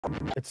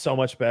It's so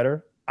much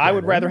better. I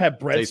would rather have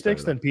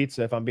breadsticks than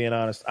pizza, if I'm being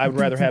honest. I would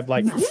rather have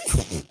like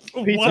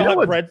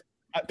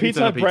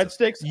Pizza Hut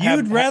breadsticks.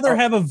 You'd rather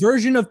have a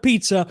version of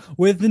pizza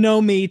with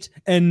no meat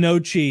and no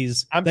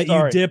cheese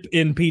you dip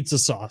in pizza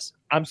sauce.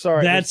 I'm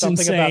sorry. That's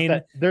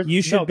insane.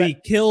 You should be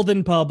killed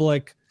in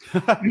public.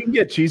 You can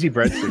get cheesy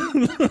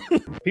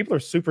breadsticks. People are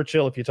super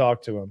chill if you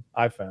talk to them,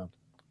 I've found.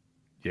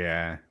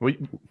 Yeah. Well,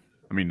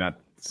 I mean, not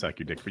suck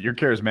your dick, but you're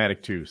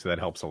charismatic too, so that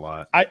helps a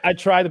lot. I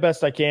try the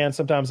best I can.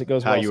 Sometimes it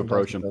goes well. How you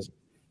approach them.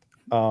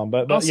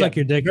 But I'll suck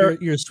your dick.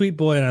 You're a sweet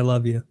boy, and I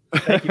love you.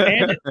 Thank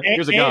you.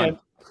 Here's a gun.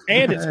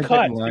 And it's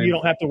cut, so you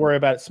don't have to worry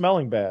about it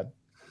smelling bad.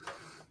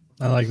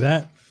 I like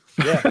that.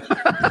 Yeah.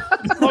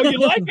 Oh, you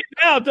like it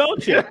now,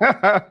 don't you?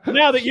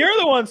 Now that you're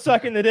the one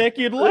sucking the dick,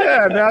 you'd like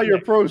it. Now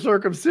you're pro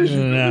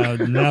circumcision.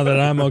 Now that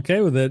I'm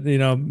okay with it,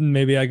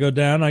 maybe I go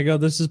down. I go,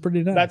 this is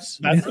pretty nice.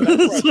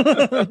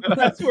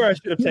 That's where I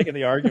should have taken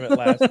the argument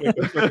last week.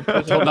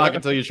 Don't knock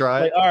until you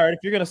try it. All right, if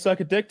you're gonna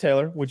suck a dick,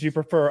 Taylor, would you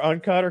prefer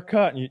uncut or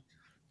cut? And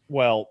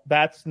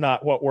that's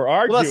not what we're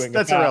arguing. Well,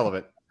 that's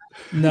irrelevant.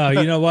 No,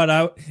 you know what?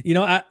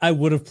 I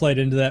would have played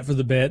into that for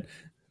the bit,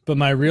 but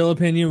my real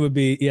opinion would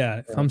be,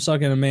 if I'm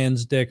sucking a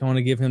man's dick, I want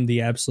to give him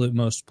the absolute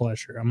most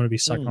pleasure. I'm going to be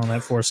sucking on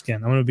that foreskin.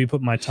 I'm going to be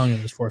putting my tongue in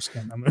his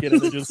foreskin. I'm going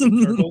to do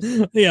some circles.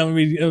 Yeah, I'm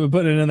going to be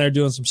putting it in there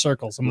doing some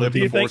circles. I'm going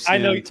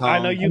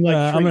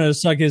to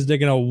suck his dick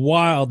in a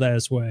wild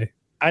ass way.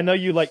 I know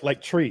you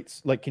like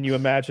treats. Like, can you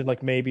imagine,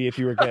 like, maybe if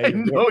you were gay,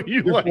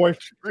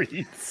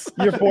 treats.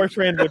 Your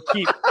boyfriend would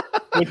keep.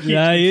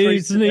 Yeah,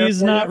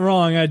 he's not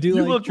wrong. I do.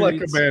 You look like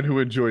a man who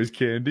enjoys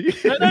candy.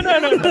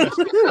 No.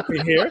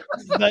 Here,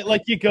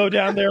 like you go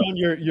down there on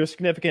your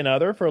significant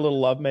other for a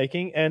little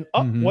lovemaking, and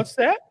what's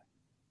that?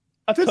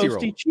 A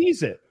toasty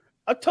Cheez-It.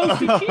 A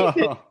toasty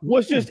Cheez-It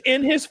was just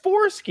in his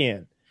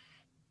foreskin.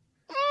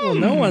 Well,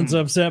 no one's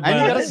upset by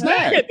that.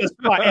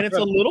 And it's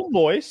a little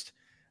moist,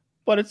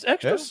 but it's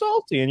extra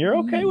salty, and you're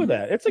okay with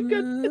that. It's a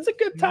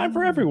good time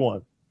for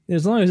everyone.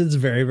 As long as it's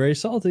very, very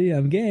salty,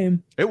 I'm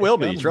game. It will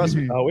be. Trust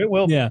me. Oh, it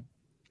will be. Yeah.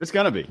 It's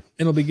going to be.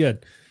 It'll be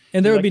good.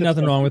 And there would be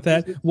nothing wrong with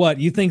that. What,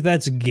 you think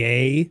that's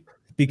gay?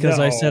 Because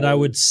I said I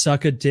would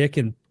suck a dick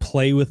and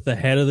play with the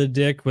head of the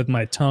dick with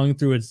my tongue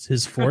through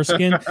his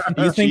foreskin?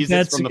 You think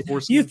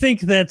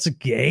that's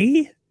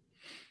gay?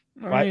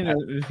 I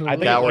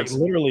think it would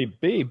literally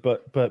be,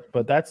 but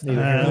that's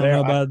neither here nor there. I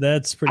don't know about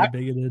that's pretty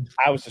bigoted.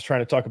 I was just trying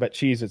to talk about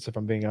Cheez-Its, if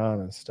I'm being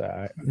honest.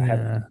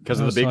 Because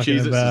of the big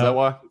Cheez-Its, is that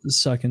why?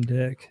 Sucking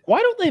dick. Why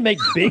don't they make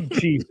big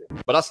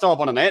Cheez-Its? But I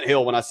stomp on an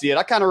anthill when I see it.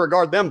 I kind of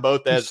regard them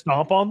both as...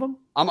 stomp on them?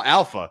 I'm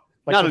alpha.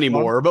 Not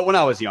anymore, but when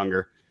I was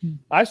younger.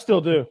 I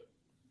still do.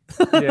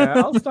 Yeah,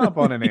 I'll stomp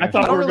on an anthill. I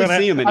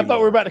thought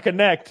we were about to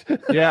connect.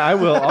 Yeah, I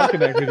will. I'll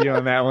connect with you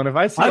on that one. If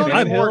I see an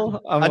anthill,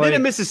 I did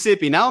in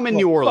Mississippi. Now I'm in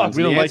New Orleans.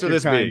 We don't like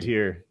this kind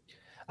here.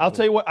 I'll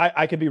tell you what,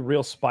 I could be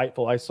real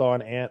spiteful. I saw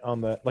an ant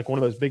on one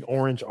of those big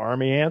orange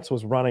army ants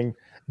was running.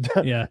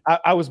 Yeah.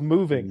 I was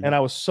moving and I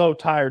was so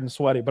tired and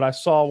sweaty, but I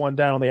saw one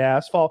down on the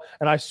asphalt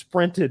and I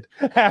sprinted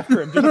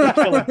after him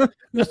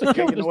just to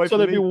kill him, so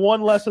there'd be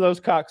one less of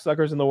those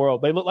cocksuckers in the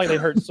world. They look like they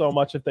hurt so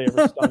much if they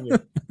ever stung you.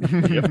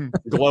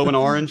 Glowing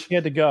orange. You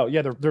had to go.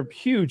 Yeah, they're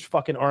huge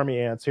fucking army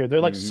ants here.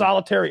 They're like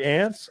solitary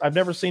ants. I've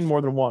never seen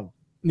more than one.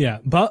 Yeah,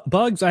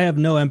 bugs. I have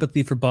no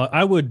empathy for bugs.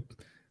 I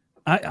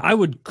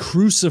would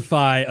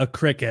crucify a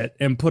cricket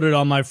and put it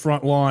on my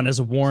front lawn as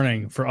a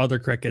warning for other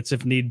crickets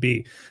if need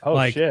be.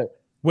 Oh shit.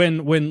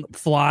 When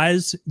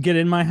flies get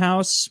in my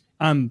house,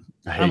 I'm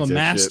a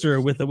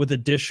master with a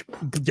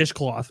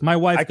dishcloth. My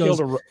wife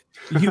goes,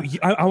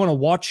 I want to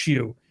watch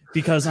you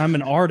because I'm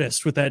an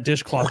artist with that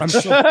dishcloth.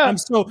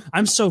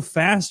 I'm so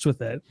fast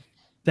with it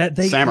that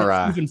they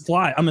can't even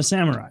fly. I'm a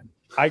samurai.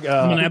 I'm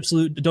an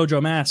absolute dojo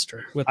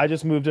master. I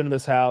just moved into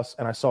this house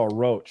and I saw a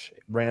roach.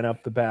 It ran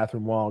up the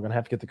bathroom wall. I'm gonna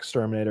have to get the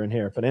exterminator in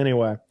here. But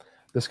anyway,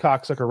 this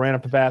cocksucker ran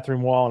up the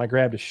bathroom wall and I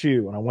grabbed a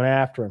shoe and I went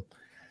after him.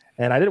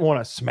 And I didn't want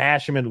to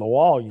smash him into the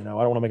wall, I don't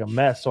want to make a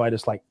mess. So I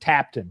just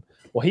tapped him.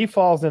 Well, he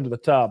falls into the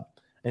tub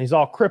and he's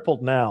all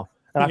crippled now.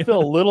 And I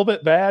feel a little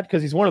bit bad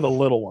because he's one of the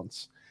little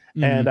ones.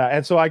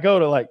 And so I go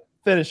to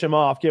finish him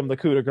off, give him the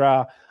coup de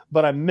grace,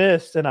 but I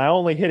missed and I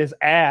only hit his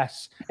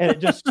ass and it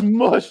just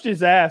smushed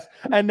his ass.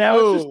 And now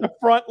it's just the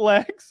front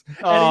legs. And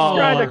he's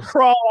trying to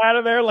crawl out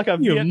of there like a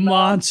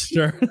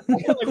monster.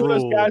 Like one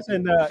of those guys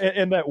in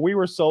that We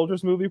Were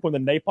Soldiers movie when the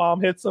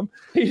napalm hits him.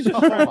 He's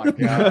just oh my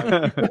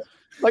God.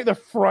 Like the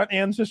front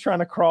end's just trying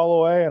to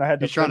crawl away, and I had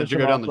to. He's trying to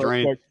go down the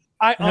drain. Quick.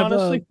 I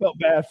honestly felt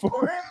bad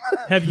for him.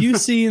 Have you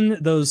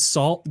seen those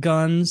salt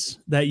guns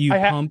that you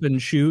pump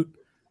and shoot?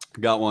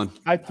 Got one.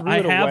 I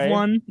have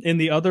one in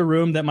the other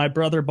room that my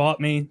brother bought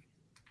me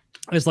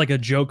as like a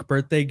joke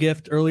birthday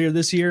gift earlier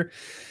this year.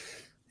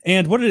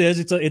 And what it is,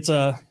 it's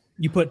a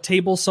you put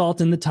table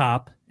salt in the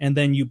top, and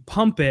then you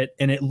pump it,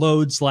 and it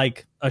loads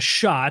like a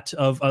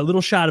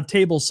little shot of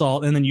table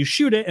salt, and then you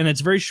shoot it, and it's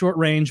very short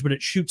range, but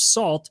it shoots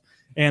salt.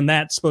 And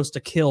that's supposed to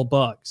kill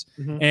bugs.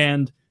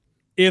 And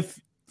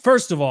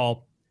first of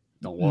all,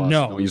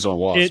 No, use on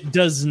wasp. It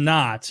does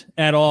not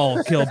at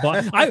all kill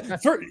bugs.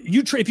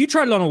 If you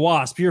tried it on a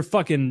wasp, you're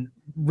fucking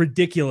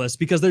ridiculous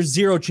because there's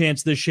zero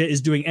chance this shit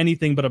is doing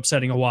anything but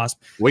upsetting a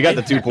wasp. We got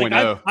the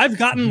 2.0. I've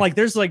gotten like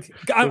there's like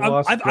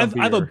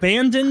I've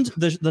abandoned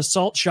the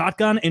salt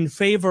shotgun in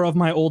favor of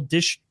my old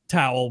dish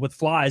towel with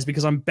flies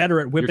because I'm better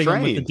at whipping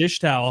them with the dish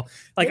towel.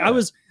 Like I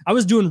was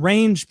doing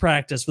range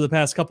practice for the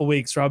past couple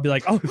weeks where I'd be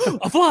like, oh,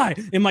 a fly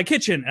in my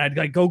kitchen, and I'd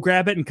like go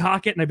grab it and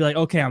cock it, and I'd be like,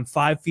 okay, I'm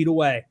 5 feet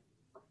away.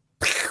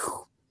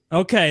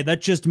 Okay,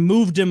 that just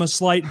moved him a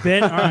slight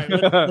bit. All right,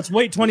 let's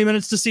wait 20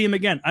 minutes to see him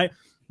again.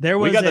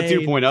 We got the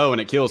 2.0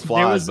 and it kills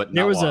flies, but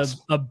there was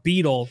wasps. a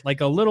beetle,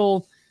 like a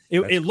little.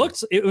 It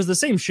was the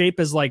same shape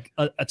as like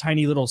a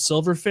tiny little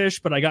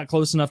silverfish, but I got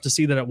close enough to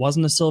see that it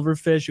wasn't a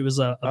silverfish. It was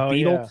a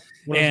beetle. Yeah.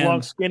 One of those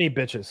long skinny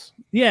bitches.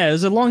 Yeah, it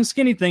was a long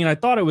skinny thing, and I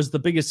thought it was the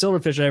biggest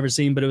silverfish I ever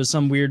seen, but it was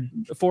some weird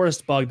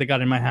forest bug that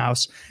got in my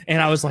house, and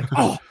I was like,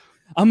 oh,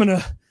 and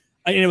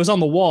it was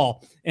on the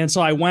wall, and so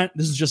I went.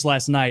 This is just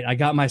last night. I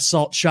got my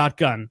salt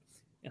shotgun.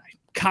 And I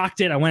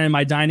cocked it. I went in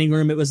my dining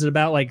room. It was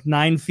about like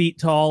 9 feet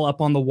tall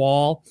up on the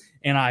wall,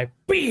 and I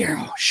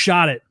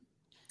shot it.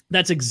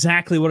 That's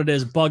exactly what it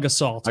is, bug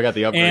assault. I got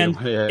the upgrade. And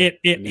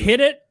it hit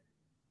it,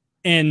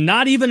 and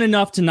not even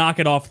enough to knock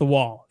it off the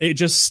wall. It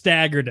just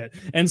staggered it.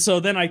 And so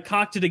then I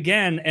cocked it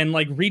again and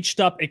like reached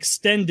up,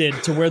 extended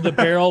to where the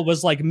barrel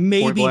was like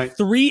maybe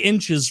 3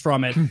 inches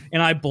from it,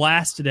 and I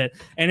blasted it.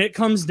 And it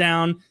comes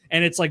down,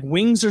 and it's like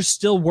wings are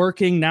still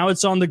working. Now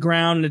it's on the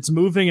ground, and it's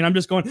moving, and I'm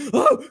just going,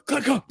 oh,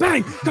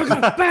 bang,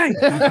 bang.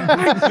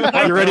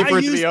 You're ready for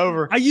it to be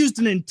over. I used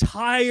an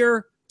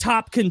entire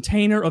top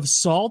container of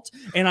salt,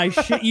 and I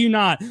shit you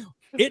not,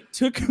 it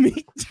took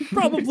me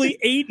probably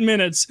 8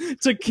 minutes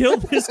to kill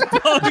this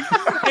bug,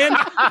 and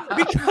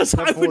because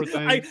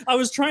I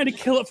was trying to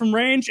kill it from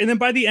range, and then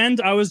by the end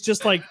I was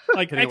just like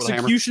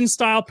execution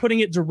style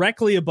putting it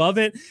directly above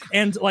it,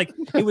 and like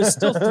it was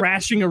still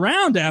thrashing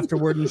around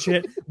afterward and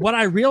shit. What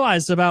I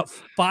realized about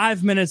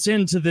 5 minutes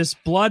into this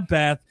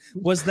bloodbath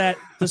was that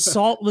the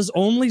salt was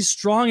only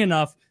strong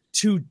enough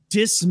to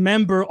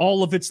dismember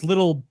all of its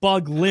little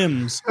bug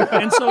limbs.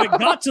 And so it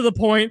got to the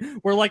point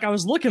where like I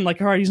was looking like,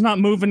 all right, he's not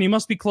moving, he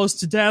must be close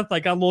to death. I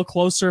got a little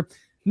closer.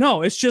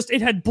 No, it's just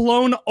it had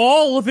blown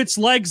all of its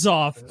legs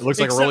off. It looks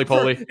like a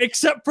roly-poly.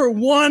 Except for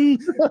one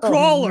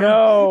crawler.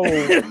 No.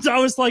 And I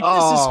was like,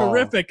 this is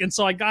horrific. And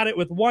so I got it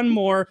with one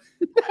more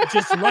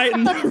just right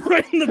in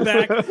the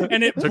back,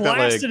 and it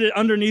blasted it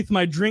underneath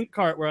my drink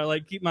cart where I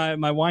like keep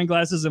my wine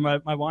glasses and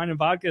my wine and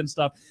vodka and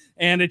stuff.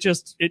 And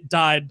it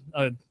died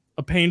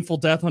a painful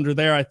death under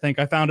there. I think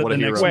I found it the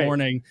next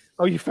morning.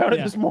 Oh, you found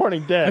it this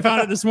morning, dead. I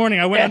found it this morning.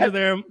 I went under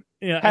there.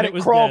 Yeah, had it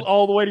crawled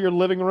all the way to your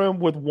living room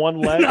with one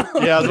leg? No.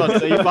 Yeah, I was about to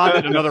say, you find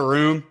it in another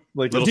room,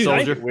 like little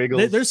soldier.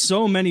 There's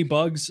so many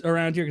bugs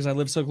around here because I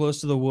live so close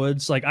to the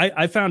woods. Like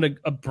I found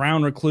a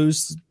brown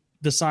recluse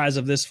the size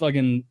of this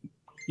fucking,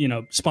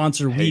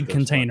 sponsor weed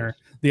container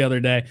the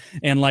other day,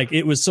 and like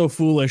it was so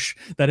foolish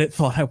that it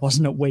thought I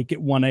wasn't awake at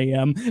 1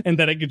 a.m. and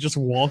that I could just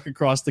walk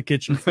across the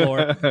kitchen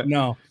floor.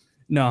 No,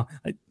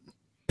 I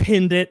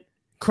pinned it,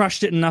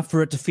 crushed it enough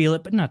for it to feel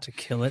it, but not to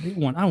kill it.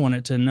 I want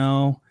it to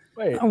know.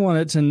 Wait. I want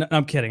it to know.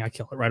 I'm kidding. I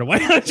kill it right away.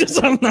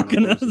 I'm not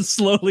going to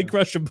slowly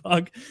crush a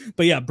bug.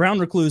 But yeah, brown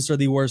recluse are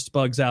the worst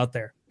bugs out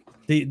there.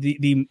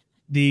 The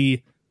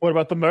What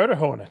about the murder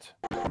hornet?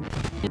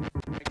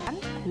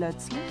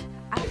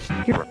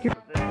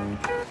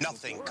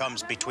 Nothing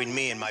comes between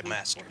me and my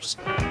masters.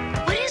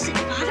 What is it,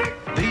 Father?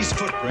 These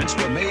footprints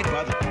were made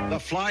by the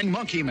Flying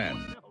Monkey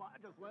Men.